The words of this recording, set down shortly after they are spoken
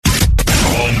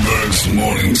Holmberg's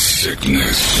morning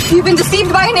sickness. You've been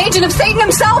deceived by an agent of Satan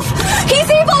himself. He's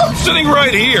evil. Sitting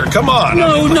right here. Come on.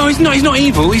 No, he's not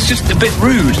evil. He's just a bit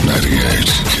rude. 98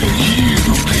 KUPD.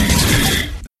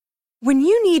 When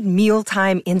you need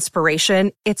mealtime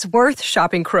inspiration, it's worth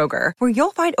shopping Kroger, where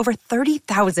you'll find over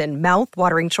 30,000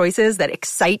 mouth-watering choices that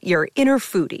excite your inner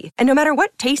foodie. And no matter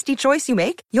what tasty choice you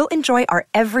make, you'll enjoy our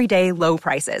everyday low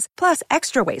prices, plus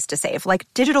extra ways to save, like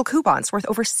digital coupons worth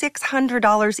over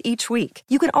 $600 each week.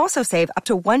 You can also save up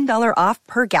to $1 off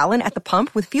per gallon at the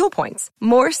pump with fuel points.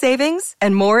 More savings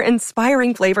and more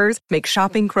inspiring flavors make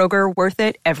shopping Kroger worth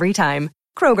it every time.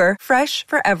 Kroger, fresh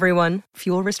for everyone.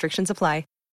 Fuel restrictions apply.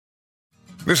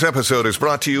 This episode is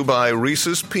brought to you by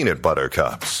Reese's Peanut Butter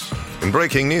Cups. In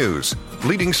breaking news,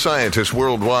 leading scientists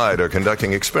worldwide are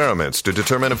conducting experiments to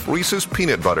determine if Reese's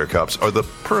Peanut Butter Cups are the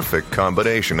perfect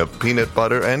combination of peanut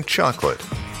butter and chocolate.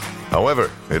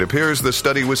 However, it appears the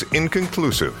study was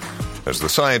inconclusive, as the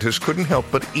scientists couldn't help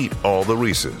but eat all the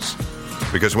Reese's.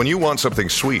 Because when you want something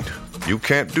sweet, you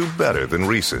can't do better than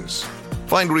Reese's.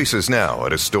 Find Reese's now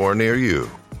at a store near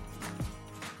you.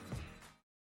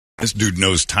 This dude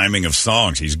knows timing of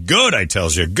songs. He's good, I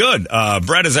tells you. Good.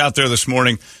 Brett is out there this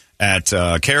morning at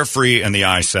Carefree and the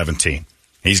I-17.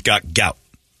 He's got gout.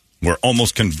 We're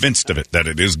almost convinced of it, that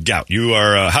it is gout. You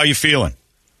are, how you feeling?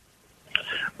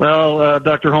 Well,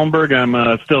 Dr. Holmberg,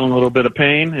 I'm still in a little bit of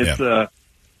pain. It's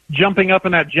jumping up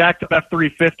in that jacked up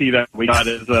F-350 that we got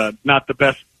is not the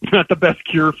best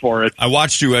cure for it. I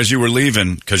watched you as you were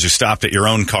leaving because you stopped at your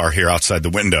own car here outside the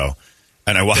window.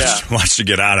 And I watched you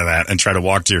get out of that and try to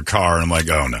walk to your car, and I'm like,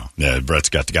 oh, no. Yeah, Brett's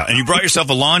got to go. And you brought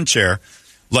yourself a lawn chair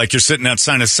like you're sitting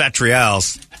outside of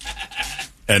Satrial's.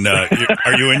 And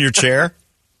are you in your chair?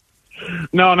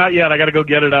 No, not yet. I got to go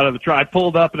get it out of the truck. I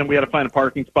pulled up, and then we had to find a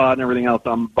parking spot and everything else.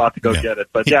 I'm about to go get it.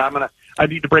 But, yeah, I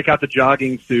need to break out the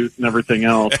jogging suit and everything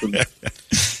else. And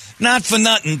not for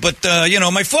nothing, but,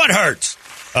 my foot hurts.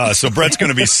 So Brett's going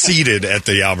to be seated at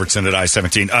the Albertson at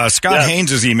I-17. Scott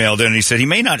Haynes has emailed in, and he said he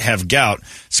may not have gout.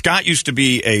 Scott used to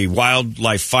be a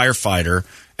wildlife firefighter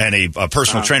and a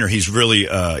personal trainer. He's really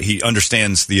he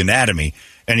understands the anatomy.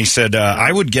 And he said, I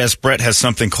would guess Brett has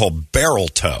something called barrel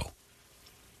toe,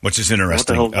 which is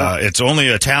interesting. It's only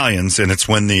Italians, and it's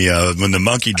when the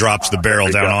monkey drops the barrel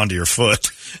down onto your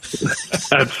foot.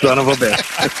 That son of a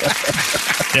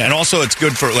bitch. Yeah, and also it's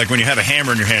good for, like, when you have a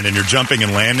hammer in your hand and you're jumping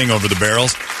and landing over the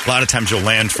barrels, a lot of times you'll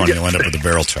land funny, you'll end up with a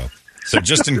barrel toe. So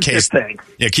just in case,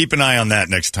 yeah, keep an eye on that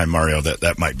next time, Mario.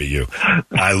 That might be you.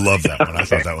 I love that one. I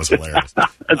thought that was hilarious.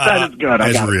 That is good.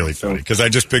 It's really funny, because I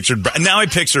just pictured Brett. Now I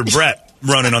picture Brett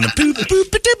running on the poop, poop,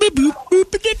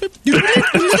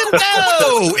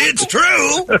 no, it's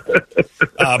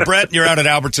true. Brett, you're out at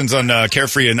Albertsons on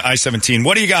Carefree and I-17.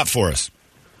 What do you got for us?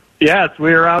 Yes,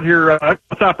 we're out here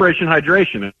with Operation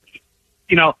Hydration.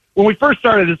 When we first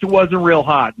started this, it wasn't real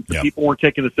hot. So people weren't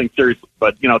taking this thing seriously.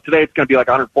 But, today it's going to be like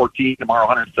 114, tomorrow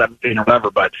 117 or whatever.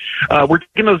 But we're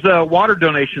taking those water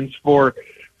donations for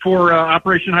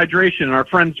Operation Hydration. And our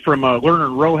friends from Lerner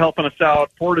and Rowe helping us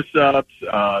out, Porta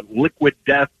Subs, Liquid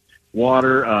Death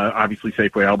Water, obviously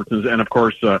Safeway Albertsons, and, of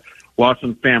course,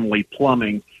 Lawson Family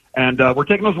Plumbing. And we're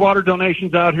taking those water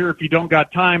donations out here. If you don't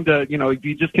got time to, if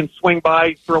you just can swing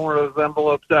by, throw one of those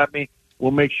envelopes at me,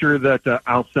 we'll make sure that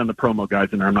I'll send the promo guys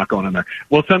in there. I'm not going in there.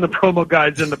 We'll send the promo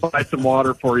guys in to buy some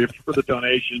water for you for the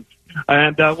donation.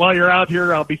 And while you're out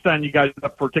here, I'll be signing you guys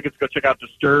up for tickets. Go check out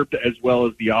Disturbed as well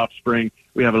as The Offspring.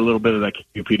 We have a little bit of that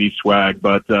QPD swag,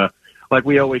 but like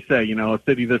we always say, a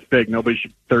city this big, nobody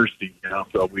should be thirsty.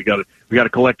 So we got to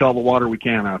collect all the water we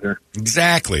can out here.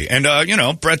 Exactly, and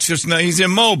Brett's he's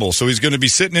immobile, so he's going to be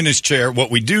sitting in his chair. What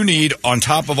we do need on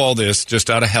top of all this, just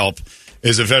out of help,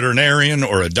 is a veterinarian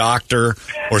or a doctor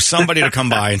or somebody to come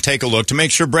by and take a look to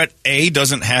make sure Brett, A,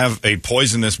 doesn't have a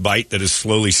poisonous bite that is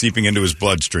slowly seeping into his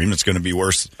bloodstream. It's going to be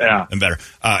worse and better.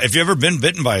 If you've ever been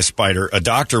bitten by a spider, a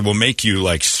doctor will make you,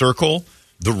 circle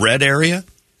the red area.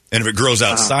 And if it grows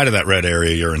outside of that red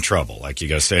area, you're in trouble. Like you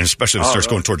got to say, and especially if it starts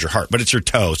going towards your heart. But it's your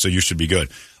toe, so you should be good.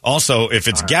 Also, if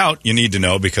it's gout, you need to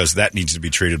know, because that needs to be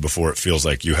treated before it feels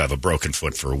like you have a broken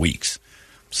foot for weeks.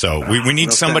 So we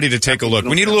need somebody to take a look.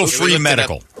 We need a little free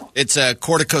medical. It's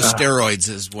corticosteroids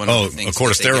is one of the things. Oh, a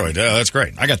corticosteroid. Yeah, that's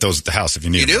great. I got those at the house if you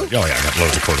need them. You do? Oh, yeah, I got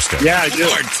loads of corticosteroids. Yeah, I do.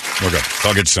 We're good. So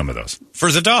I'll get you some of those.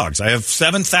 For the dogs, I have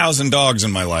 7,000 dogs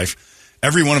in my life.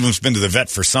 Every one of them's been to the vet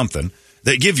for something.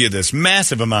 They give you this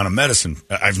massive amount of medicine.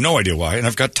 I have no idea why, and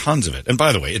I've got tons of it. And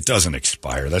by the way, it doesn't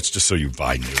expire. That's just so you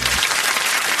buy new ones.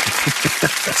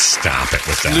 Stop it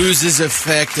with that. Loses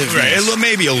effectiveness. Right,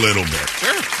 maybe a little bit.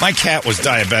 Sure. My cat was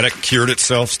diabetic, cured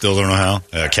itself. Still don't know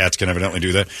how. Cats can evidently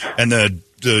do that. And the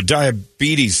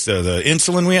diabetes, the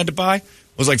insulin we had to buy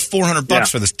was like $400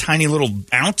 for this tiny little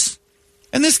ounce.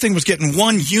 And this thing was getting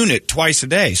 1 unit twice a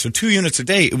day. So 2 units a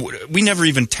day. We never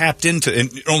even tapped into,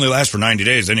 and it only lasts for 90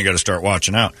 days. Then you got to start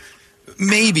watching out.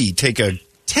 Maybe take a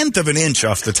 1/10 of an inch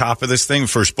off the top of this thing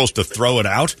if we're supposed to throw it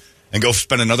out and go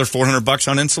spend another $400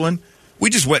 on insulin. We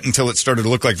just went until it started to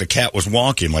look like the cat was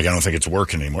wonky. Like, I don't think it's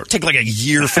working anymore. It'd take like a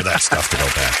year for that stuff to go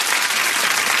back.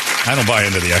 I don't buy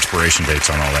into the expiration dates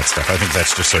on all that stuff. I think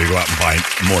that's just so you go out and buy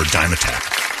more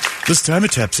Dimetap. This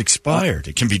Dimetap's expired.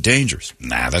 It can be dangerous.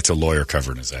 Nah, that's a lawyer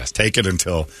covering his ass. Take it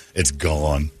until it's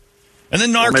gone. And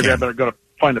then Narcan. Well, maybe I better go to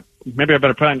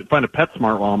find a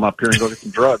PetSmart while I'm up here and go get some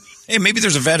drugs. Hey, maybe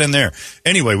there's a vet in there.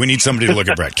 Anyway, we need somebody to look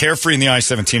at Brett. Carefree in the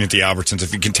I-17 at the Albertsons.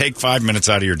 If you can take 5 minutes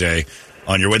out of your day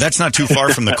on your way. That's not too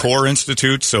far from the Core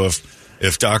Institute, so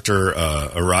if Dr.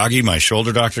 Aragi, my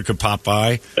shoulder doctor, could pop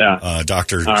by,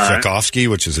 Dr. Tchaikovsky,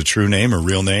 which is a true name or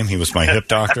real name, he was my hip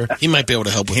doctor. He might be able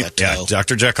to help with that, too. Yeah,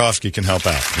 Dr. Tchaikovsky can help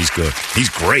out. He's good. He's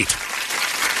great.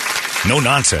 No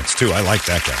nonsense, too. I like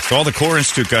that guy. So all the Core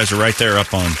Institute guys are right there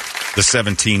up on the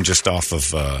 17 just off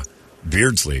of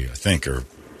Beardsley, I think, or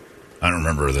I don't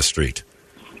remember the street.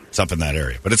 It's up in that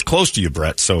area. But it's close to you,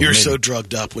 Brett. So you're so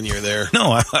drugged up when you're there.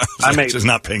 No, I was just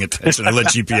not paying attention. I let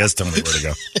GPS tell me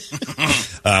where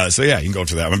to go. So, yeah, you can go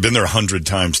to that. I've been there 100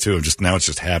 times, too. Now it's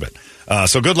just habit.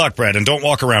 So good luck, Brett, and don't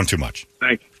walk around too much.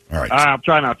 Thanks. All right. I'll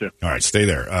try not to. All right, stay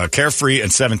there. Carefree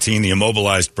and 17, the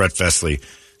immobilized Brett Fesley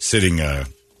sitting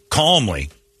calmly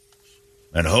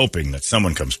and hoping that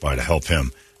someone comes by to help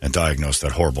him and diagnose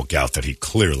that horrible gout that he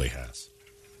clearly has.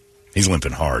 He's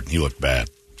limping hard. He looked bad.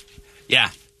 Yeah.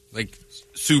 Like,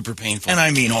 super painful. And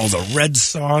I mean, all the red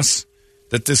sauce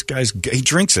that this guy's... He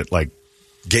drinks it like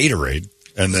Gatorade,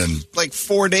 and then... Like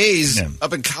 4 days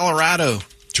up in Colorado.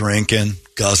 Drinking,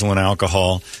 guzzling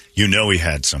alcohol. You know he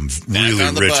had some really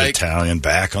rich bike. Italian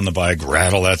back on the bike,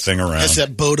 rattle that thing around. That's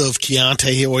that boat of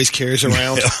Chianti he always carries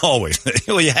around. Always.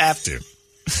 Well, you have to.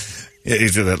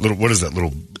 Is it that little... What is that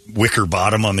little wicker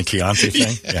bottom on the Chianti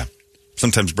thing? Yeah.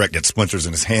 Sometimes Brett gets splinters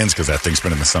in his hands because that thing's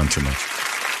been in the sun too much.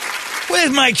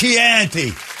 Where's my Chianti?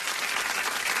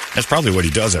 That's probably what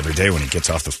he does every day when he gets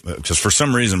off the... Because for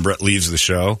some reason, Brett leaves the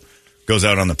show, goes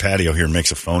out on the patio here and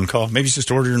makes a phone call. Maybe he's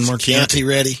just ordering more Chianti.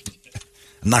 Ready?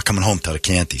 I'm not coming home till the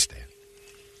Chianti's there.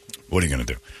 What are you going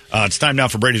to do? It's time now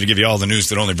for Brady to give you all the news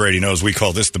that only Brady knows. We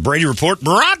call this the Brady Report,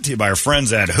 brought to you by our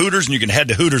friends at Hooters. And you can head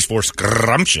to Hooters for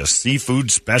scrumptious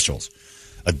seafood specials.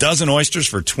 A dozen oysters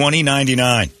for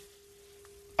 $20.99.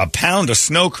 A pound of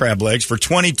snow crab legs for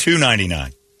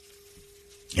 $22.99.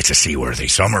 It's a seaworthy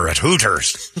summer at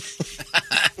Hooters.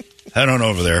 Head on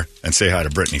over there and say hi to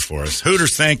Brittany for us.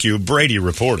 Hooters, thank you. Brady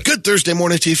reporting. Good Thursday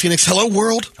morning to you, Phoenix. Hello,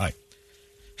 world. Hi.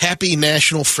 Happy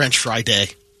National French Fry Day.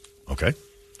 Okay.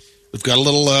 We've got a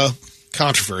little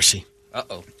controversy.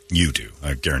 Uh-oh. You do.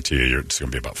 I guarantee you it's going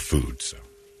to be about food. So,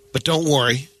 but don't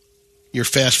worry. Your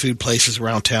fast food places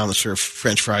around town that serve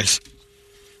French fries,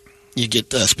 you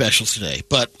get specials today.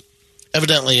 But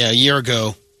evidently a year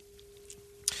ago,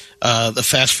 the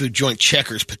fast food joint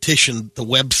Checkers petitioned the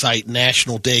website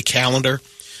National Day Calendar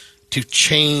to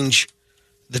change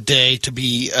the day to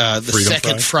be the Freedom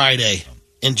second Friday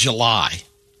in July.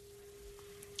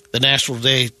 The National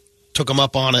Day took them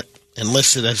up on it and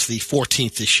listed as the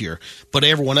 14th this year. But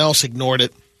everyone else ignored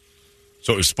it.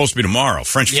 So it was supposed to be tomorrow,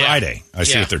 French Friday. I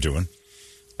see what they're doing.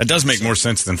 That does make more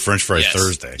sense than French Fry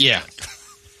Thursday. Yeah.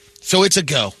 So it's a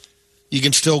go. You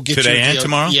can still get today your and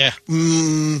tomorrow? Yeah.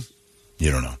 You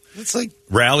don't know. It's like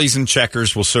Rallies and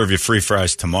Checkers will serve you free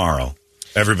fries tomorrow.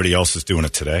 Everybody else is doing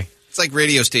it today. It's like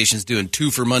radio stations doing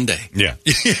 2 for Monday. Yeah.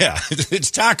 Yeah.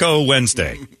 It's Taco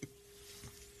Wednesday.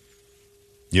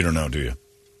 You don't know, do you?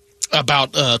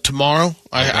 About tomorrow?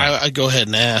 I go ahead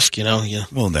and ask,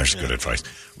 Well, there's good advice.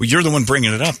 Well, you're the one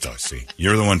bringing it up, though, see.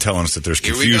 You're the one telling us that there's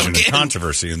confusion and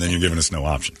controversy, and then you're giving us no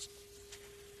options.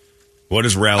 What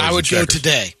is Rallies and Checkers? I would go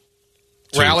today.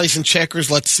 Rallies and Checkers,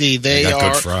 let's see. They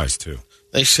got good fries, too.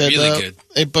 They said really good.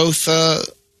 They both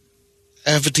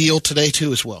have a deal today,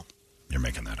 too, as well. You're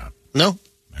making that up. No. All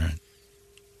right.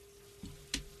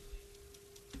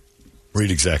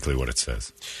 Read exactly what it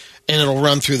says. And it'll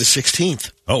run through the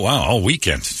 16th. Oh, wow. All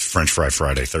weekend. French Fry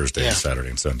Friday, Thursday, and Saturday,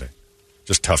 and Sunday.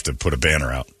 Just tough to put a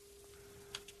banner out.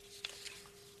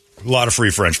 A lot of free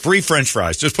French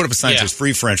fries. Just put up a sign that says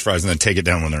free French fries and then take it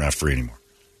down when they're not free anymore.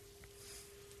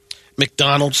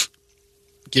 McDonald's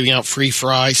giving out free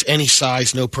fries, any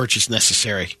size, no purchase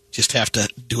necessary. Just have to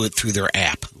do it through their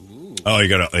app. Ooh. Oh, you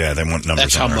got to, they want numbers.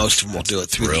 That's how most of them will do it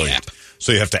through the app.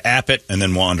 So you have to app it and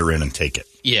then wander in and take it.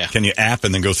 Yeah. Can you app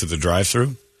and then go through the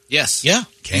drive-thru? Yes. Yeah.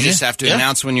 You just have to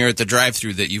announce when you're at the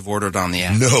drive-thru that you've ordered on the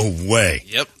app. No way.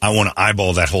 Yep. I want to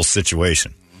eyeball that whole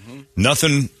situation.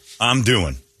 Nothing I'm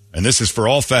doing, and this is for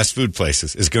all fast food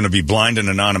places, is going to be blind and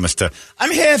anonymous to,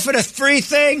 I'm here for the free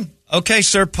thing. Okay,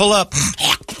 sir, pull up.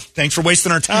 Thanks for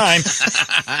wasting our time.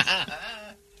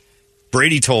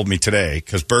 Brady told me today,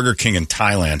 because Burger King in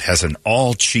Thailand has an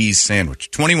all-cheese sandwich.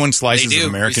 21 slices of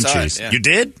American cheese. It, yeah. You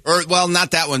did? Well,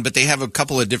 not that one, but they have a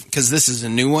couple of different, because this is a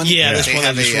new one. Yeah, this they one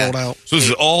have just rolled out. So this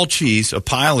is all cheese, a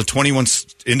pile of 21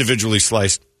 individually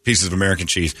sliced pieces of American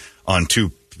cheese on 2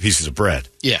 pieces of bread.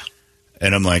 Yeah.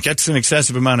 And I'm like, that's an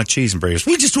excessive amount of cheese. And Brady goes,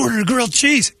 we just ordered a grilled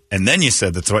cheese. And then you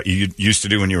said that's what you used to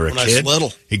do when you were a kid. I was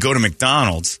little. He'd go to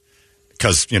McDonald's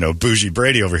because, bougie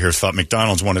Brady over here thought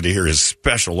McDonald's wanted to hear his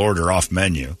special order off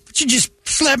menu. But you just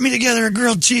slap me together a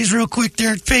grilled cheese real quick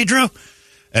there, Pedro.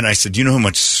 And I said, do you know how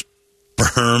much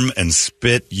sperm and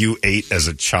spit you ate as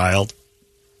a child?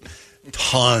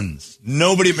 Tons.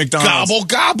 Nobody at McDonald's. Gobble,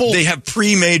 gobble. They have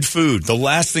pre-made food. The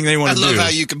last thing they want to do. I love how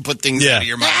you can put things out of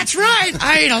your mouth. That's right.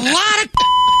 I ate a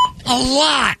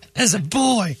lot as a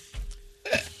boy.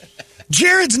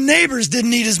 Jared's neighbors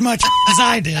didn't eat as much as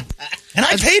I did, and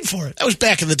I paid for it. That was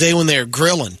back in the day when they were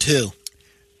grilling, too.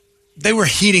 They were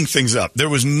heating things up. There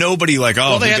was nobody like,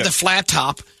 Well, they had the flat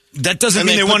top. That doesn't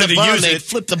mean they wanted to use They it.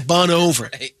 flipped the bun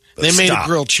over. They made Stop. it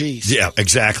grilled cheese. Yeah,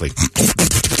 exactly.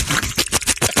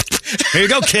 Here you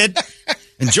go, kid.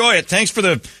 Enjoy it. Thanks for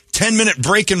the 10-minute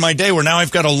break in my day where now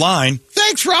I've got a line.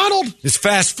 Thanks, Ronald. It's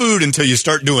fast food until you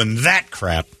start doing that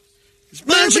crap.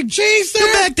 Magic cheese there.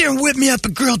 Go back there and whip me up a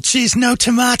grilled cheese, no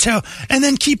tomato, and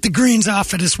then keep the greens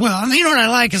off it as well. And you know what I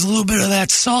like is a little bit of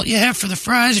that salt you have for the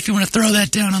fries if you want to throw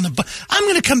that down on the bun. I'm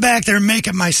going to come back there and make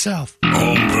it myself.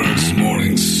 Holmberg's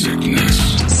Morning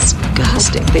Sickness.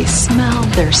 Disgusting. They smell.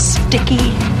 They're sticky.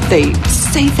 They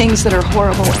say things that are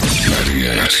horrible.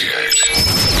 98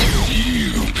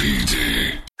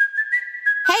 KUPD.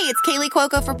 Hey, it's Kaylee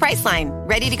Cuoco for Priceline.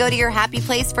 Ready to go to your happy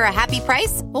place for a happy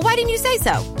price? Well, why didn't you say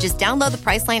so? Just download the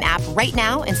Priceline app right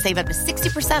now and save up to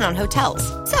 60% on hotels.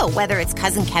 So whether it's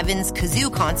Cousin Kevin's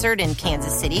Kazoo Concert in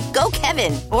Kansas City, go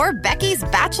Kevin, or Becky's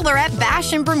Bachelorette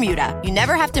Bash in Bermuda, you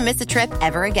never have to miss a trip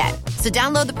ever again. So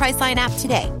download the Priceline app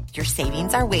today. Your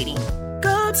savings are waiting.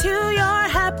 Go to your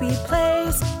happy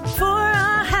place for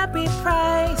a happy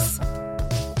price.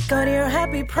 Go to your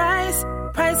happy price,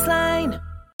 Priceline.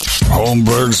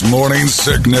 Holmberg's Morning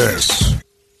Sickness.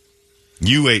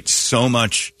 You ate so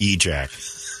much E-Jack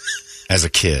as a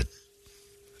kid.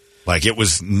 Like, it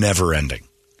was never ending.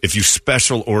 If you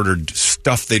special ordered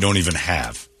stuff they don't even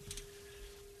have.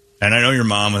 And I know your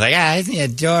mom was like, isn't he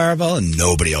adorable? And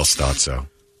nobody else thought so.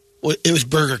 Well, it was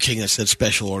Burger King that said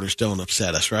special orders don't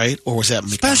upset us, right? Or was that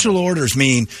McDonald's? Special orders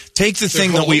mean take the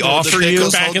thing that we offer you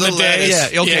back in the day.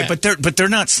 Yeah, okay, yeah. But they're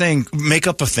not saying make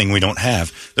up a thing we don't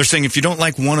have. They're saying if you don't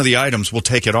like one of the items, we'll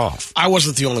take it off. I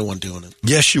wasn't the only one doing it.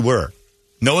 Yes, you were.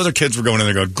 No other kids were going in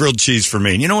there going, grilled cheese for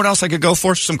me. And you know what else I could go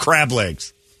for? Some crab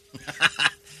legs. Why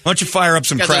don't you fire up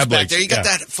some crab legs? There. You got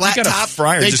that flat you got top? A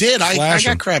fryer. They Just did. I got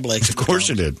them. crab legs. Of course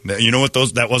you did. You know what?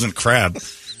 That wasn't crab.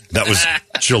 That was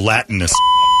gelatinous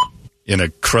in a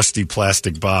crusty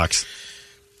plastic box.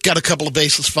 Got a couple of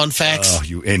baseless fun facts.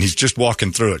 And he's just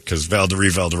walking through it because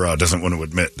Valderrama doesn't want to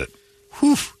admit that.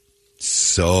 Whew,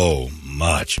 so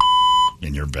much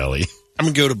in your belly. I'm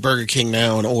going to go to Burger King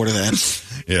now and order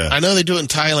that. Yeah. I know they do it in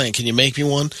Thailand. Can you make me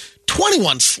one?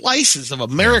 21 slices of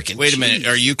American Wait cheese. a minute.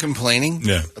 Are you complaining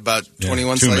about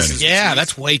 21 too slices? many. Yeah,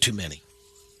 that's way too many.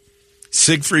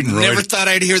 Siegfried and Roy. Never thought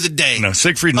I'd hear the day. No,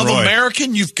 Siegfried and Of Roy.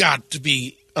 American, you've got to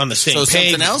be on the same page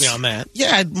something else? on that.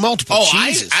 Yeah, multiple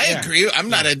cheeses. I agree. I'm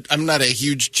not a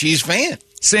huge cheese fan.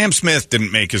 Sam Smith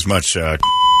didn't make as much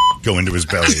go into his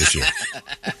belly as you.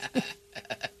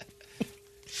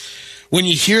 When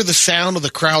you hear the sound of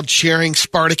the crowd cheering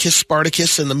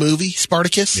Spartacus in the movie,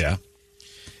 Spartacus, Yeah.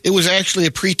 it was actually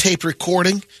a pre-tape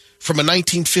recording from a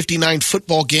 1959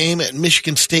 football game at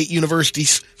Michigan State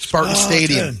University's Spartan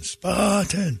Stadium.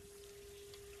 Spartan.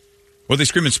 Were they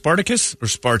screaming Spartacus or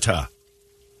Sparta?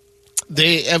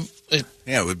 They have, It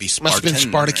would be Spartan. must have been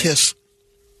Spartacus.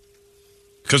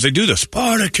 Because they do the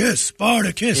Spartacus.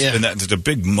 Yeah. And that's a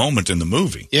big moment in the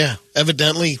movie. Yeah,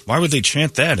 evidently. Why would they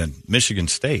chant that in Michigan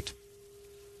State?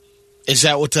 Is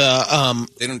that what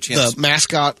They don't chant. the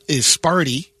mascot is?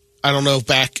 Sparty. I don't know if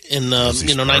back in Was he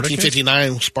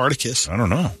 1959 Spartacus. I don't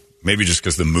know. Maybe just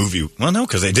because the movie. Well, no,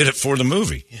 because they did it for the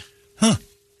movie. Yeah. Huh.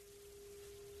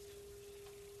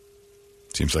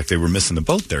 Seems like they were missing the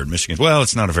boat there in Michigan. Well,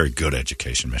 it's not a very good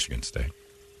education, Michigan State.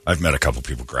 I've met a couple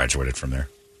people graduated from there.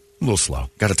 A little slow.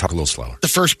 Got to talk a little slower. The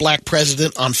first black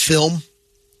president on film.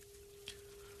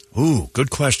 Ooh,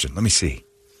 good question. Let me see.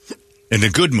 In a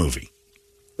good movie.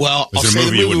 Well, I'll there a say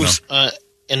movie the you movie would was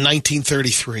in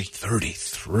 1933.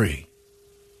 33.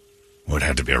 Well, it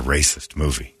had to be a racist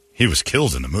movie. He was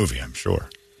killed in the movie, I'm sure.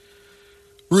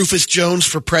 Rufus Jones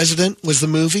for President was the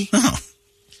movie. Oh.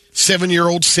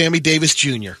 7-year-old Sammy Davis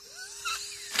Jr.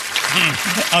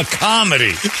 A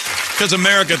comedy. Because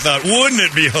America thought, wouldn't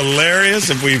it be hilarious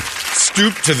if we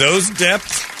stooped to those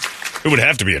depths? It would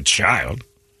have to be a child.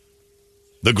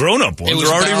 The grown-up ones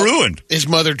are already ruined. His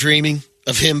mother dreaming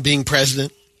of him being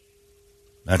president.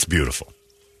 That's beautiful.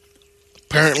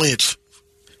 Apparently it's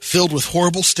filled with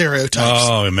horrible stereotypes.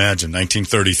 Oh, imagine.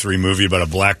 1933 movie about a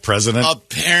black president.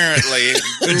 Apparently.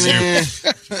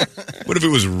 What if it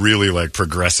was really like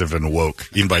progressive and woke,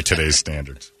 even by today's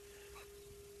standards?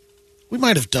 We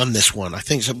might have done this one. I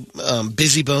think it's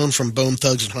Busy Bone from Bone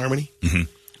Thugs and Harmony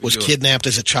was kidnapped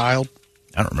as a child.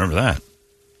 I don't remember that.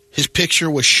 His picture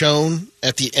was shown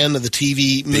at the end of the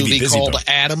TV movie called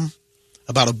Adam,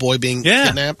 about a boy being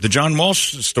kidnapped. The John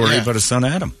Walsh story about his son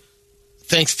Adam.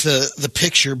 Thanks to the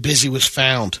picture, Busy was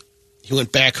found. He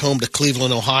went back home to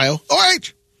Cleveland, Ohio,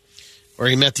 where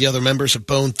he met the other members of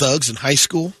Bone Thugs in high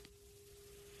school.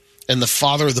 And the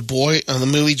father of the boy on the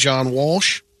movie, John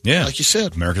Walsh. Yeah. Like you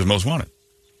said. America's Most Wanted.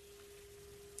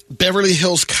 Beverly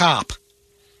Hills Cop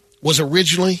was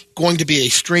originally going to be a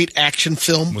straight action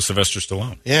film. With Sylvester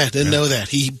Stallone. Yeah, didn't know that.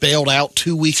 He bailed out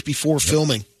 2 weeks before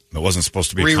filming. It wasn't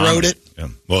supposed to be a Rewrote comedy. it. Yeah.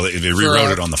 Well, they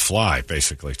rewrote it on the fly,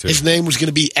 basically, too. His name was going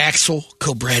to be Axel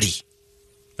Cobretti.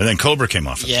 And then Cobra came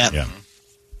off of it. Yeah.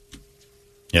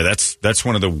 Yeah, that's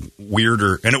one of the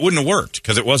weirder... And it wouldn't have worked,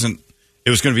 because it was going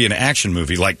to be an action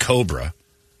movie like Cobra.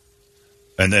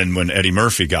 And then when Eddie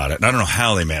Murphy got it, and I don't know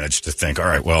how they managed to think, all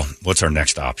right, well, what's our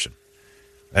next option?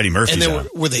 Eddie Murphy's on.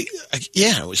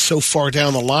 It was so far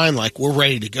down the line, like, we're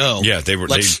ready to go. Yeah, they were.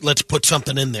 Let's put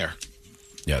something in there.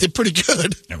 Yeah. Did pretty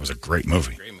good. It was a great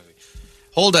movie.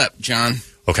 Hold up, John.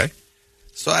 Okay.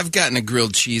 So I've gotten a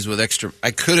grilled cheese with extra... I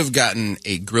could have gotten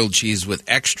a grilled cheese with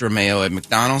extra mayo at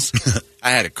McDonald's. I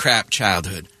had a crap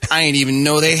childhood. I didn't even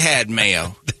know they had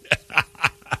mayo.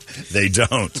 They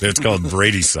don't. It's called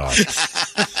Brady sauce.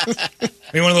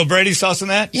 You want a little Brady sauce in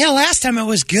that? Yeah, last time it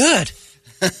was good.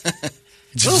 A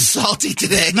little salty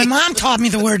today. My mom taught me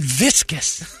the word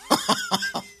viscous.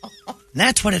 And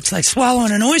that's what it's like,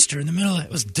 swallowing an oyster in the middle of it.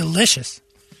 It was delicious.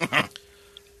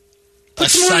 Put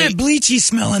some more of that bleachy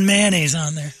smelling mayonnaise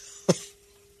on there.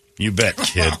 You bet,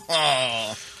 kid.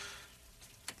 A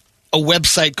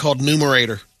website called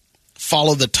Numerator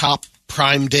followed the top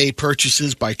Prime Day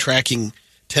purchases by tracking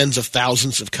tens of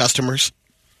thousands of customers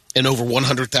and over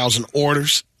 100,000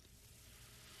 orders.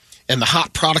 And the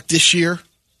hot product this year,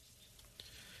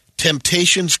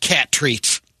 Temptations cat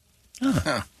treats.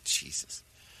 Oh, Jesus.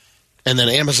 And then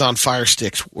Amazon Fire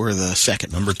Sticks were the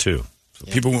second. Number 2. So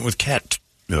people went with cat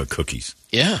cookies.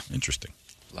 Yeah. Interesting.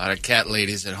 A lot of cat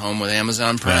ladies at home with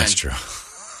Amazon Prime. That's true.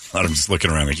 A lot of them just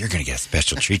looking around like, you're going to get a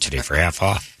special treat today for half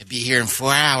off. It'll be here in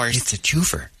 4 hours. It's a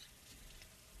twofer.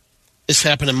 This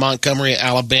happened in Montgomery,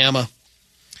 Alabama.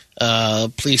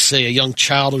 Police say a young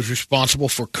child was responsible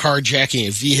for carjacking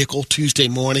a vehicle Tuesday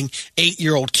morning.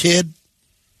 8-year-old kid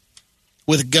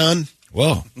with a gun.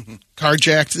 Whoa.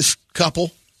 Carjacked this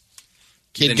couple.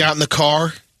 Kid got in the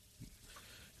car.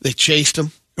 They chased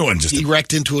him. He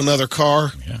wrecked into another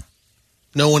car. Yeah.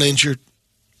 No one injured.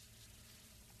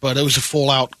 But it was a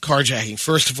full-out carjacking.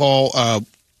 First of all,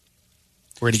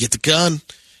 where'd he get the gun?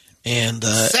 And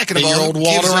second of all, 8-year-old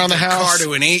walked around the house. Car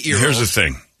to an 8-year-old. Here's the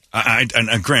thing.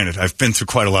 And granted, I've been through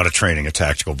quite a lot of training at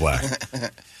Tactical Black.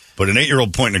 But an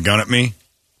 8-year-old pointing a gun at me,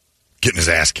 getting his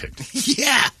ass kicked.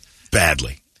 Yeah.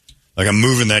 Badly. Like, I'm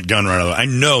moving that gun right away. I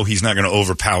know he's not going to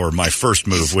overpower my first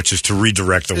move, which is to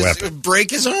redirect the weapon. Break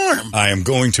his arm. I am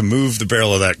going to move the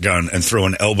barrel of that gun and throw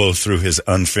an elbow through his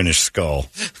unfinished skull.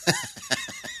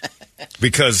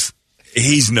 Because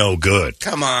he's no good.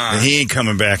 Come on. And he ain't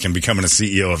coming back and becoming a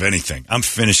CEO of anything. I'm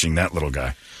finishing that little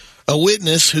guy. A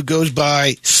witness who goes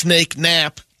by Snake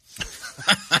Knapp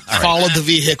followed the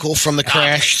vehicle from the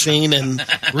crash scene and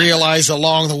realized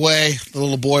along the way the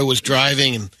little boy was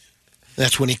driving, and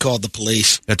that's when he called the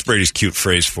police. That's Brady's cute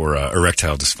phrase for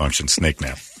erectile dysfunction, snake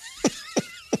nap.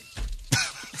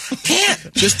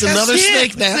 Just another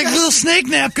snake nap. It's like a little snake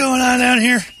nap going on down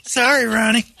here. Sorry,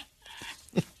 Ronnie.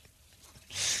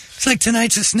 It's like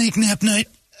tonight's a snake nap night.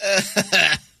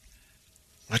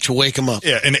 Why don't you wake him up?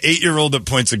 Yeah, an 8-year-old that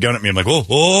points a gun at me, I'm like,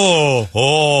 oh.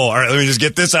 All right, let me just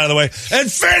get this out of the way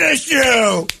and finish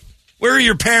you. Where are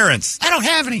your parents? I don't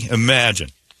have any. Imagine.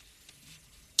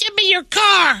 Give me your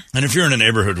car. And if you're in a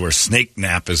neighborhood where snake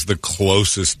nap is the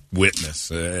closest witness,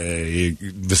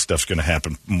 this stuff's going to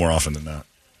happen more often than not.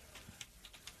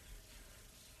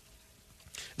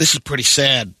 This is pretty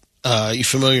sad. You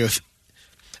familiar with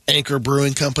Anchor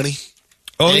Brewing Company?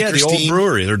 Oh, Anchor yeah, the old Steam?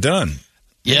 brewery. They're done.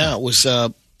 Yeah, it was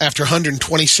after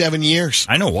 127 years.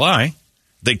 I know why.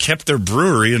 They kept their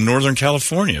brewery in Northern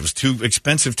California. It was too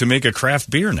expensive to make a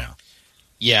craft beer now.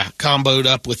 Yeah, comboed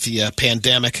up with the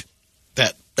pandemic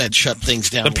that shut things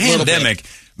down. The pandemic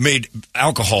made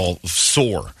alcohol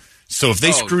soar. So if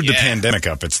they screwed the pandemic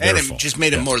up, it's their fault. It just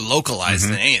made it more localized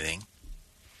than anything.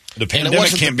 The And pandemic it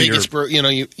wasn't can't the be biggest brew.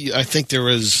 I think there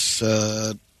was,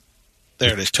 there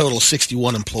it is, total of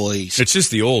 61 employees. It's just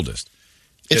the oldest.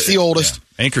 It's the oldest.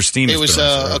 Yeah. Anchor Steam It was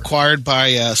acquired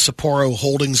by Sapporo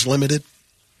Holdings Limited.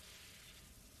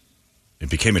 It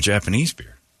became a Japanese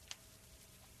beer.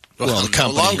 Well, the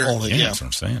company only, That's what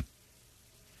I'm saying.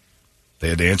 They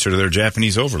had to answer to their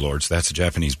Japanese overlords. That's a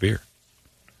Japanese beer.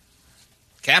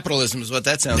 Capitalism is what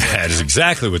that sounds like. That is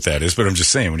exactly what that is, but I'm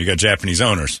just saying, when you got Japanese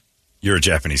owners, you're a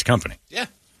Japanese company. Yeah.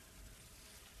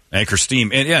 Anchor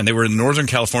Steam. And they were in Northern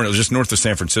California. It was just north of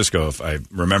San Francisco, if I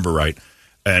remember right.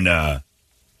 And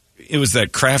it was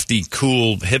that crafty,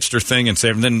 cool, hipster thing. And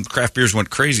then craft beers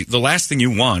went crazy. The last thing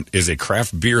you want is a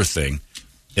craft beer thing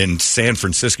in San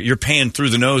Francisco. You're paying through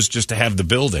the nose just to have the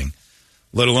building,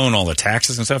 let alone all the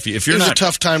taxes and stuff. If you're It was a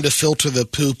tough time to filter the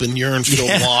poop and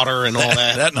urine-filled water and all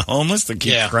that. That and the homeless that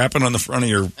keep crapping on the front of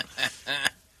your...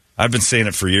 I've been saying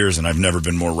it for years, and I've never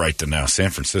been more right than now. San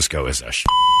Francisco is a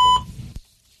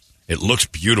It looks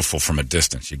beautiful from a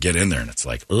distance. You get in there, and it's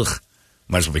like, ugh.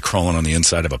 Might as well be crawling on the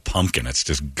inside of a pumpkin. It's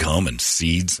just gum and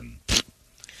seeds. And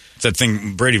it's that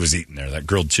thing Brady was eating there, that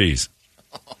grilled cheese.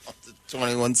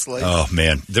 21 slice. Oh,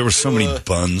 man. There were so many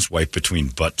buns wiped between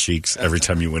butt cheeks every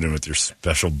time you went in with your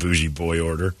special bougie boy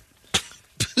order.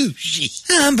 Bougie.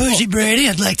 I'm Bougie Brady.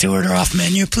 I'd like to order off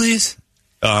menu, please.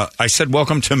 I said,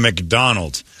 welcome to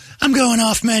McDonald's. I'm going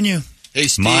off menu. Hey,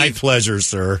 Steve. My pleasure,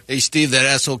 sir. Hey, Steve, that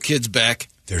asshole kid's back.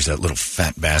 There's that little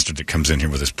fat bastard that comes in here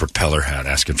with his propeller hat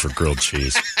asking for grilled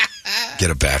cheese.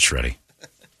 Get a batch ready.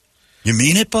 You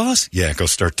mean it, boss? Yeah, go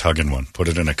start tugging one. Put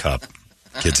it in a cup.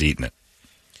 Kid's eating it.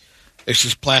 There's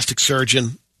this plastic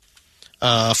surgeon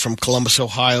from Columbus,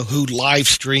 Ohio, who live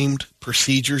streamed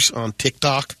procedures on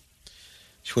TikTok.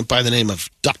 She went by the name of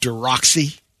Dr.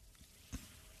 Roxy.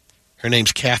 Her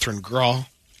name's Catherine Graw.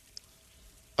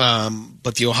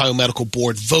 But the Ohio Medical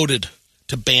Board voted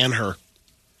to ban her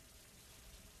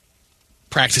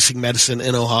practicing medicine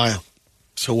in Ohio.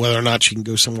 So whether or not she can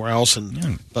go somewhere else,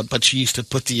 but she used to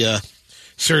put the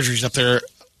surgeries up there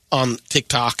on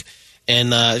TikTok,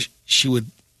 and she would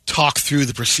talk through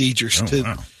the procedures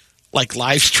like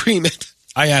live stream it.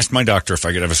 I asked my doctor if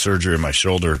I could have a surgery in my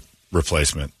shoulder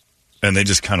replacement, and they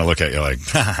just kind of look at you like,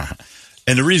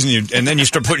 and the reason and then you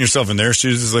start putting yourself in their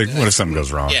shoes is like, what if something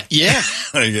goes wrong? Yeah.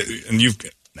 And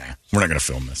we're not going to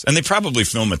film this. And they probably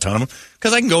film a ton of them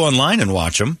because I can go online and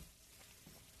watch them.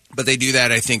 But they do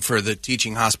that, I think, for the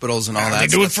teaching hospitals and all that. They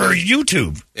do it for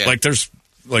YouTube. Yeah.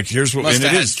 Here's what... Must and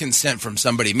have it had is consent from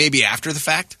somebody, maybe after the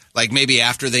fact. Like maybe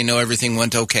after they know everything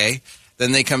went okay,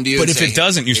 then they come to you But and say... if it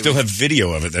doesn't, you still have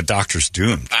video of it. That doctor's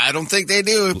doomed. I don't think they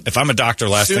do. If I'm a doctor,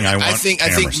 last thing I want I think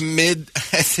cameras.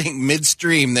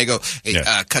 midstream they go, hey,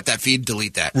 cut that feed,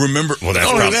 delete that. Remember... Well, that's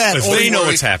Only probably... that, if they know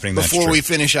what's happening, that's before true. we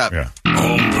finish up. Yeah.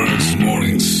 Holmberg's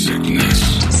Morning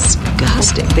Sickness.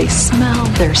 Disgusting. They smell,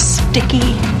 they're sticky,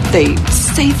 they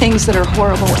say things that are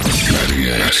horrible.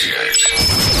 98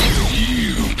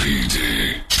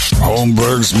 UPD.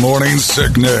 Holmberg's Morning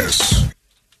Sickness.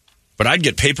 But I'd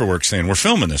get paperwork saying, we're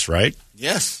filming this, right?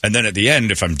 Yes. And then at the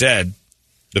end, if I'm dead,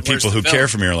 the Where's people the who film? care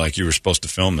for me are like, you were supposed to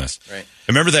film this. Right.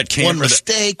 Remember that camera? One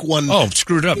mistake, Oh,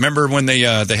 screwed up. Remember when they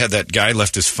had that guy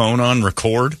left his phone on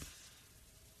record?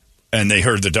 And they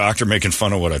heard the doctor making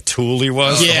fun of what a tool he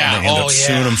was. Yeah. And they ended up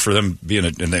suing him for them being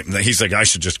he's like, I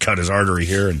should just cut his artery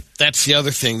here. And That's the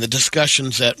other thing, the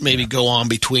discussions that maybe go on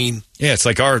between... yeah, it's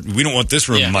like we don't want this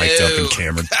room mic'd up and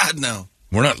cameraed. God, no.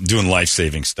 We're not doing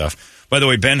life-saving stuff. By the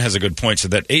way, Ben has a good point. So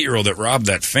that 8-year-old that robbed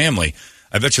that family,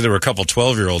 I bet you there were a couple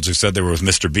 12-year-olds who said they were with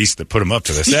Mr. Beast that put him up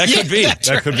to this. That could be.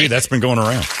 That could be. That's been going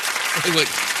around.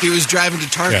 He was driving to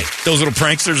Target. Yeah, those little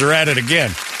pranksters are at it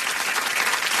again.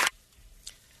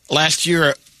 Last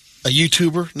year, a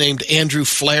YouTuber named Andrew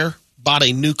Flair bought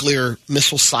a nuclear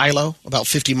missile silo about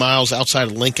 50 miles outside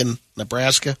of Lincoln,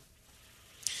 Nebraska.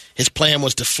 His plan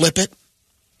was to flip it.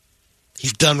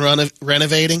 He's done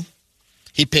renovating.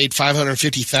 He paid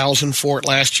 $550,000 for it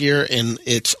last year, and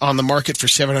it's on the market for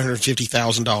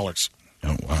 $750,000. Oh,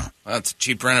 wow. Well, that's a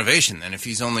cheap renovation then if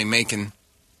he's only making...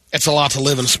 It's a lot to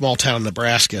live in a small town in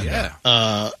Nebraska.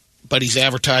 Yeah. But he's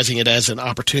advertising it as an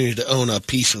opportunity to own a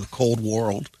piece of Cold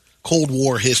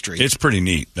War history. It's pretty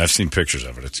neat. I've seen pictures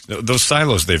of it. Those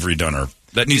silos they've redone are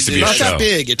That needs to be a not show. that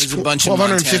big. It's There's a bunch in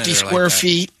 1,250 Montana that are square like that.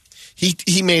 feet.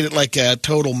 He made it like a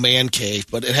total man cave,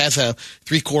 but it has a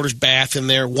 3/4 bath in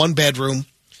there, 1 bedroom.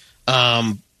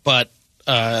 But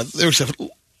there's a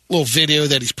little video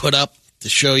that he's put up to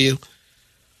show you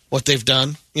what they've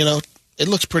done. You know, it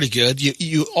looks pretty good.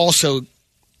 You also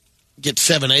get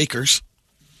 7 acres,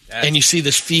 and you see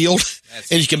this field,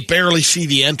 and you can barely see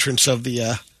the entrance of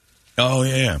the. Oh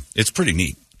yeah, it's pretty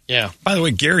neat. Yeah. By the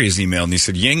way, Gary has emailed and he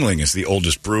said Yuengling is the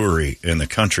oldest brewery in the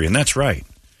country, and that's right.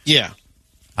 Yeah.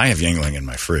 I have Yuengling in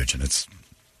my fridge, and it's,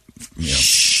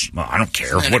 well, I don't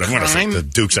care. What is it? The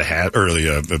Dukes of Hat or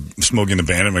the Smoking the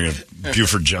Bandit, like a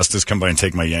Buford Justice come by and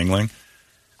take my Yuengling.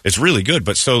 It's really good,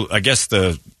 but so I guess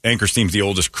the Anchor Steam's the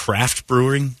oldest craft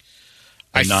brewing.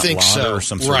 I not think lager so. Or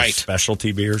some sort of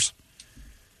specialty beers.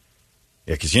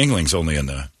 Yeah, because Yuengling's only in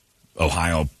the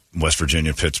Ohio, West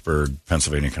Virginia, Pittsburgh,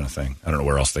 Pennsylvania kind of thing. I don't know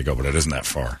where else they go, but it isn't that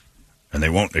far. And they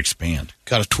won't expand.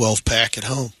 Got a 12-pack at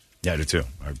home. Yeah, I do too.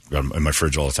 I've got them in my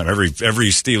fridge all the time. Every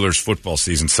Steelers football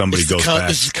season, somebody goes back.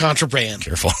 This is contraband.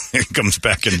 Careful. Comes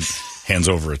back and hands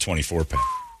over a 24-pack.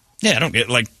 Yeah, I don't get,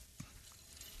 like,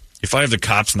 if I have the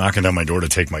cops knocking down my door to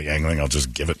take my Yuengling, I'll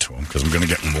just give it to them because I'm going to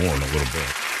get more in a little bit.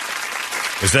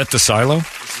 Is that the silo?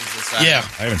 Yeah.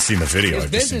 I haven't seen the video.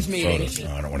 I've just seen photos.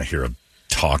 No, I don't want to hear a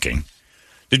talking.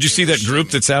 Did you see that group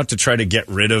that's out to try to get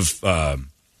rid of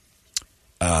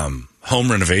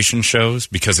home renovation shows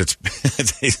because it's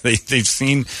they've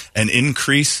seen an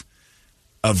increase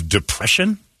of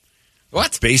depression?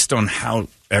 What? Based on how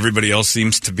everybody else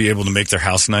seems to be able to make their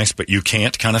house nice, but you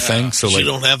can't, kind of thing. So you like,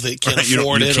 don't have the can't right,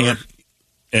 afford it, can't,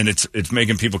 and it's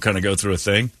making people kind of go through a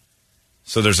thing.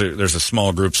 So there's a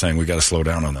small group saying we got to slow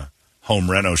down on the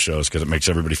home reno shows because it makes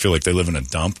everybody feel like they live in a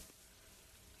dump.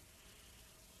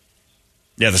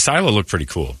 Yeah, the silo looked pretty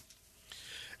cool.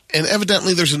 And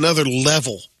evidently there's another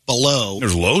level below.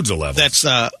 There's loads of levels. That's,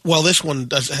 this one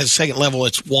has a second level.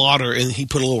 It's water, and he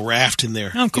put a little raft in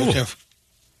there. Oh, cool. Yeah,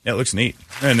 it looks neat.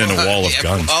 And then a wall of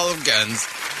guns. Wall of guns.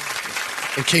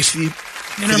 In case you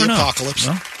never know. Apocalypse.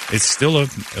 Well, it's still a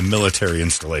military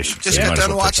installation. Just got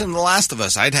done watching The Last of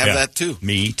Us. I'd have that too.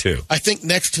 Me too. I think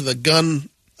next to the gun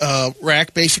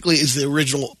rack basically is the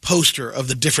original poster of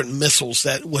the different missiles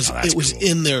that was cool.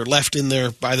 In there, left in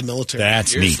there by the military.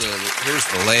 That's neat. Here's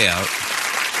the layout.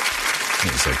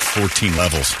 It's like 14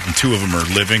 levels, and 2 of them are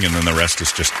living, and then the rest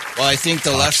is just. Well, I think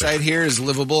the left side here is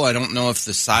livable. I don't know if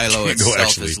the silo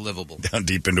itself is livable. Down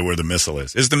deep into where the missile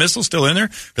is. Is the missile still in there?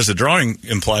 Because the drawing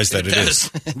implies that it is.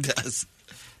 It does.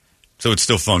 So it's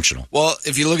still functional. Well,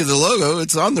 if you look at the logo,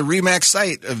 it's on the Remax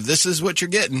site of this is what you're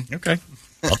getting. Okay.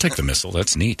 I'll take the missile.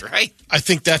 That's neat. Right. I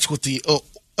think that's what the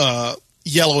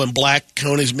yellow and black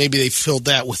cone is. Maybe they filled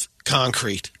that with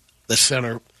concrete, the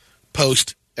center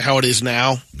post, how it is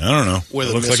now. I don't know. Where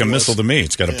it looks like a missile to me.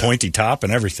 It's got a pointy top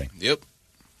and everything. Yep.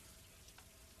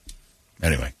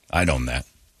 Anyway, I'd own that.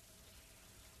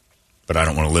 But I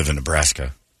don't want to live in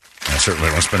Nebraska. And I certainly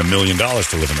don't want to spend $1 million to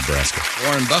live in Nebraska.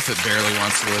 Warren Buffett barely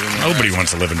wants to live in Nebraska. Nobody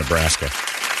wants to live in Nebraska.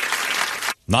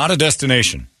 Not a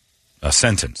destination. A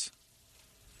sentence.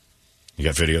 You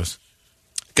got videos?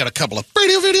 Got a couple of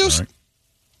radio videos. All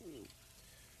right.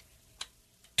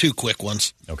 2 quick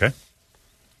ones. Okay.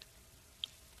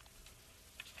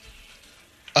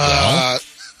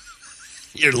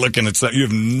 You're looking at something.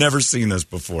 You've never seen this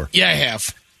before. Yeah, I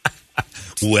have.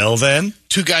 Well, then.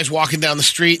 2 guys walking down the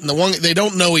street, and they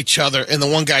don't know each other, and the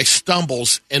one guy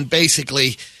stumbles and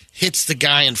basically hits the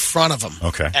guy in front of him.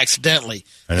 Okay. Accidentally.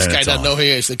 And this then guy it's doesn't on. know who he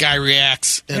is. The guy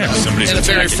reacts in Yeah, somebody's a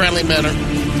very attacking friendly manner.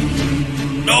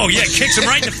 Oh, yeah, kicks him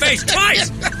right in the face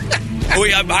twice. Oh,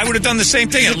 yeah, I would have done the same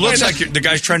thing. It looks like the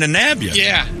guy's trying to nab you.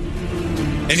 Yeah.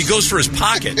 And he goes for his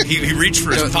pocket. He reached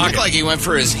for his It pocket. looked like he went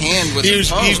for his hand with his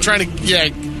phone. He's trying to, yeah.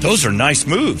 Those are nice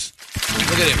moves.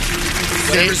 Look at him.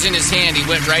 Whatever's in his hand, he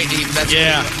went right.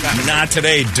 Not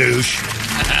today, douche.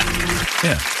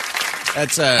 Yeah.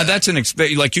 That's an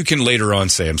like you can later on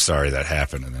say, I'm sorry that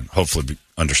happened, and then hopefully be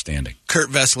understanding. Kurt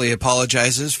Vesely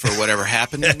apologizes for whatever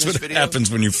happened in That's this what video. happens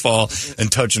when you fall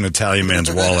and touch an Italian man's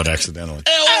wallet accidentally.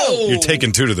 Oh! You're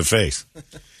taking 2 to the face.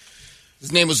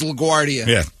 His name was LaGuardia.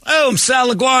 Yeah. Oh, I'm Sal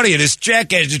LaGuardia. This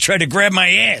jackass just tried to grab my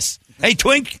ass. Hey,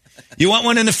 Twink, you want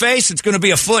one in the face? It's going to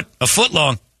be a foot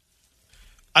long.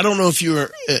 I don't know if you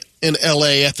were in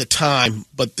L.A. at the time,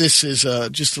 but this is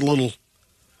just a little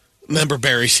member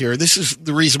berries here. This is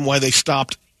the reason why they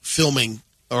stopped filming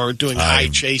or doing high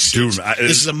chase. This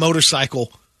is a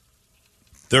motorcycle.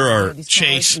 There are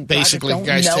chase, basically. Don't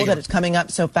Guys know that it's coming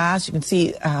up so fast. You can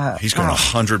see he's going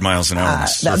 100 miles an hour on the that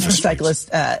surface motorcyclist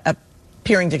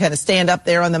appearing to kind of stand up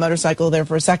there on the motorcycle there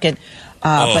for a second.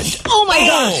 But oh my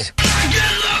gosh!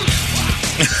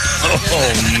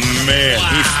 Oh, man.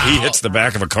 Wow. He hits the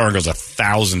back of a car and goes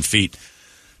 1,000 feet.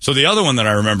 So the other one that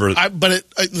I remember...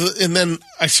 and then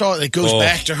I saw it goes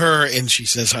back to her, and she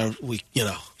says,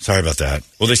 Sorry about that.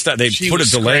 Well, they put a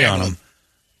delay on him.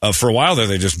 For a while there,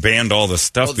 they just banned all the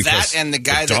stuff because that and the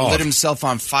guy that lit himself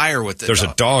on fire with the There's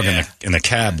dog. a dog in the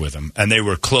cab with him, and they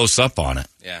were close up on it.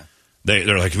 Yeah.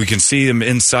 They're like, we can see him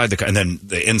inside the car, and then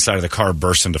the inside of the car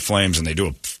bursts into flames, and they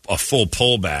do a full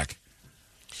pullback.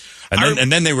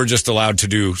 And then they were just allowed to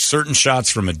do certain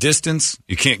shots from a distance.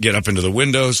 You can't get up into the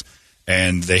windows.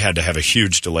 And they had to have a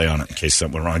huge delay on it in case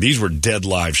something went wrong. These were dead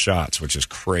live shots, which is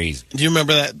crazy. Do you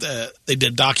remember that they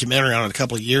did a documentary on it a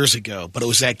couple of years ago? But it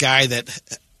was that guy that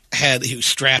he was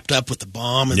strapped up with the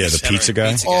bomb. The pizza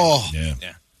guy. Oh, yeah.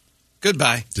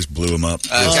 Goodbye. Just blew him up.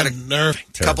 Got a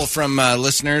couple from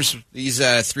listeners. These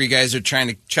 3 guys are trying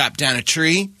to chop down a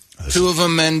tree. 2 of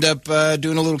them end up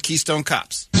doing a little Keystone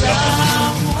Cops.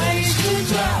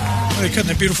 They're cutting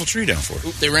that beautiful tree down for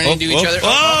it. They ran into each other.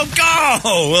 Oh,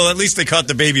 go! Well, at least they caught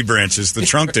the baby branches. The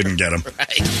trunk didn't get them.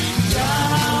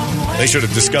 Right. They should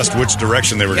have discussed which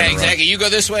direction they were going to run. Exactly. You go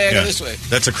this way, I go this way.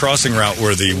 That's a crossing route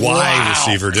where the Y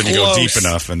receiver didn't go deep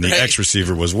enough, and the X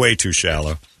receiver was way too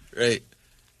shallow. Right.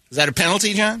 Is that a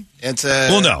penalty, John?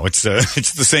 Well, no. It's the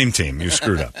same team. You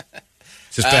screwed up.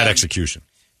 It's just bad execution.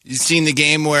 You've seen the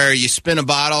game where you spin a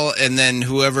bottle and then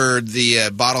whoever the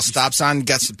bottle stops on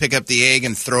gets to pick up the egg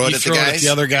and throw it at the guys? At the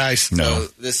other guys. No. So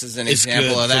this is an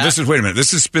example of that. So wait a minute.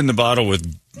 This is spin the bottle with...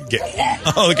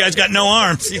 the guy's got no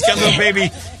arms. He's got little baby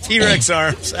T-Rex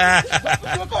arms.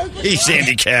 He's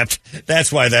handicapped.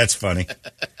 That's why that's funny.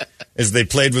 As they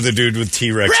played with a dude with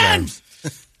T-Rex arms.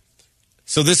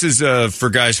 So this is for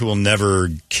guys who will never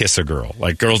kiss a girl.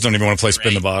 Like girls don't even want to play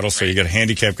spin the bottle, so you got a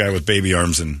handicapped guy with baby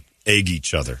arms and... egg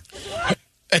each other.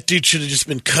 That dude should have just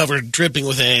been covered, dripping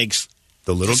with eggs.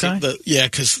 The little guy?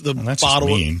 Because the that's bottle.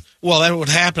 Just mean. That would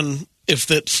happen if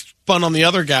that spun on the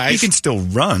other guys. He can still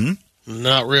run.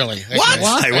 Not really. What?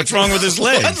 Why? What's wrong with his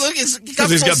legs? Because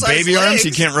he's got baby arms.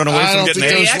 He can't run away from getting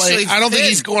eggs. I don't think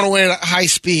he's going away at high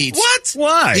speeds. What?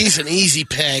 Why? He's an easy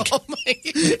peg. Oh my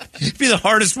God. It'd be the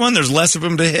hardest one. There's less of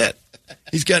him to hit.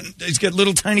 He's got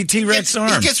little tiny T-Rex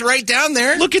arms. He gets right down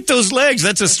there. Look at those legs.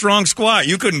 That's a strong squat.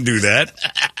 You couldn't do that.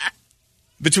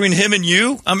 Between him and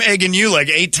you, I'm egging you like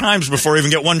 8 times before I even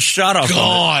get one shot off.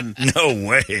 Gone. No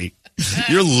way.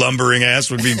 Your lumbering ass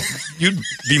you'd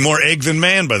be more egg than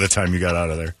man by the time you got out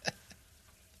of there.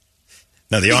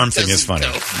 Now, the arm thing is funny.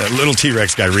 That little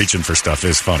T-Rex guy reaching for stuff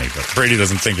is funny, but Brady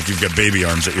doesn't think if you've got baby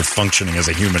arms that you're functioning as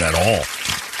a human at all.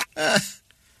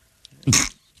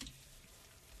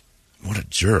 What a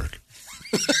jerk.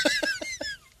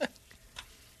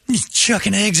 He's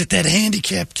chucking eggs at that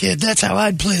handicapped kid. That's how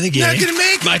I'd play the game. Not going to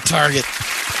make my target.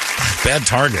 Bad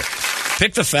target.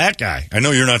 Pick the fat guy. I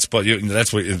know you're not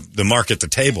that's what the mark at the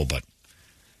table, but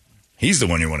he's the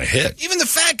one you want to hit. Even the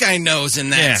fat guy knows in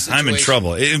that situation. I'm in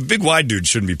trouble. Big wide dude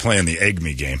shouldn't be playing the egg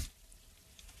me game.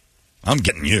 I'm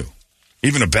getting you.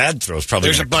 Even a bad throw is probably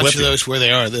There's a bunch of those where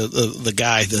they are. The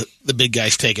guy, the big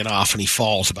guy's taking off and he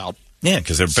falls about. Yeah,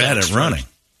 because they're bad at running.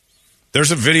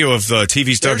 There's a video of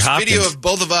TV's Doug Hopkins. There's a video of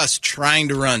both of us trying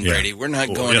to run, Brady. We're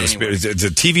not going anywhere.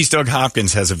 The TV's Doug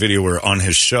Hopkins has a video where on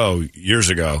his show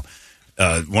years ago,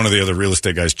 one of the other real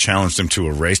estate guys challenged him to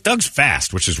a race. Doug's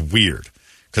fast, which is weird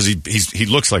because he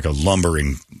looks like a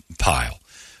lumbering pile.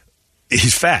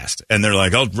 He's fast, and they're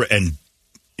like, and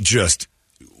just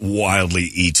wildly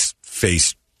eats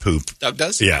face poop. Doug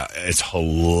does? Yeah, it's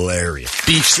hilarious.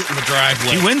 Beefs in the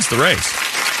driveway. He wins the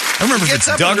race. I don't remember if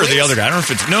it's Doug or the other guy. I don't know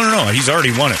if it's... No. He's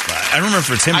already won it. I don't remember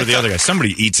if it's him or the other guy.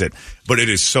 Somebody eats it, but it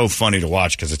is so funny to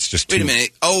watch because it's just Wait a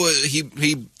minute. Oh,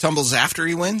 he tumbles after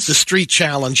he wins? The street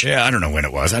challenge. Yeah, I don't know when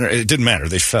it was. It didn't matter.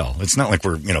 They fell. It's not like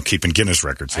we're keeping Guinness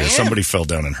records here. Somebody fell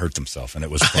down and hurt themselves, and it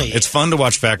was fun. It's fun to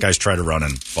watch fat guys try to run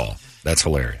and fall. That's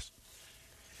hilarious.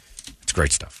 It's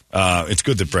great stuff. It's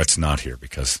good that Brett's not here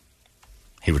because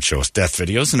he would show us death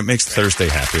videos, and it makes Thursday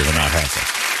happier to not have them.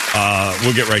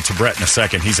 We'll get right to Brett in a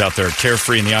second. He's out there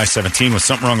carefree in the I-17 with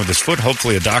something wrong with his foot.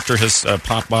 Hopefully a doctor has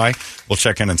popped by. We'll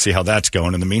check in and see how that's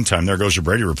going. In the meantime, there goes your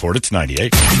Brady Report. It's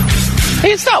 98.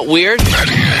 Hey, it's not weird.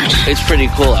 It's pretty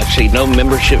cool, actually. No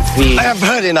membership fee. I have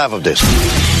heard enough of this.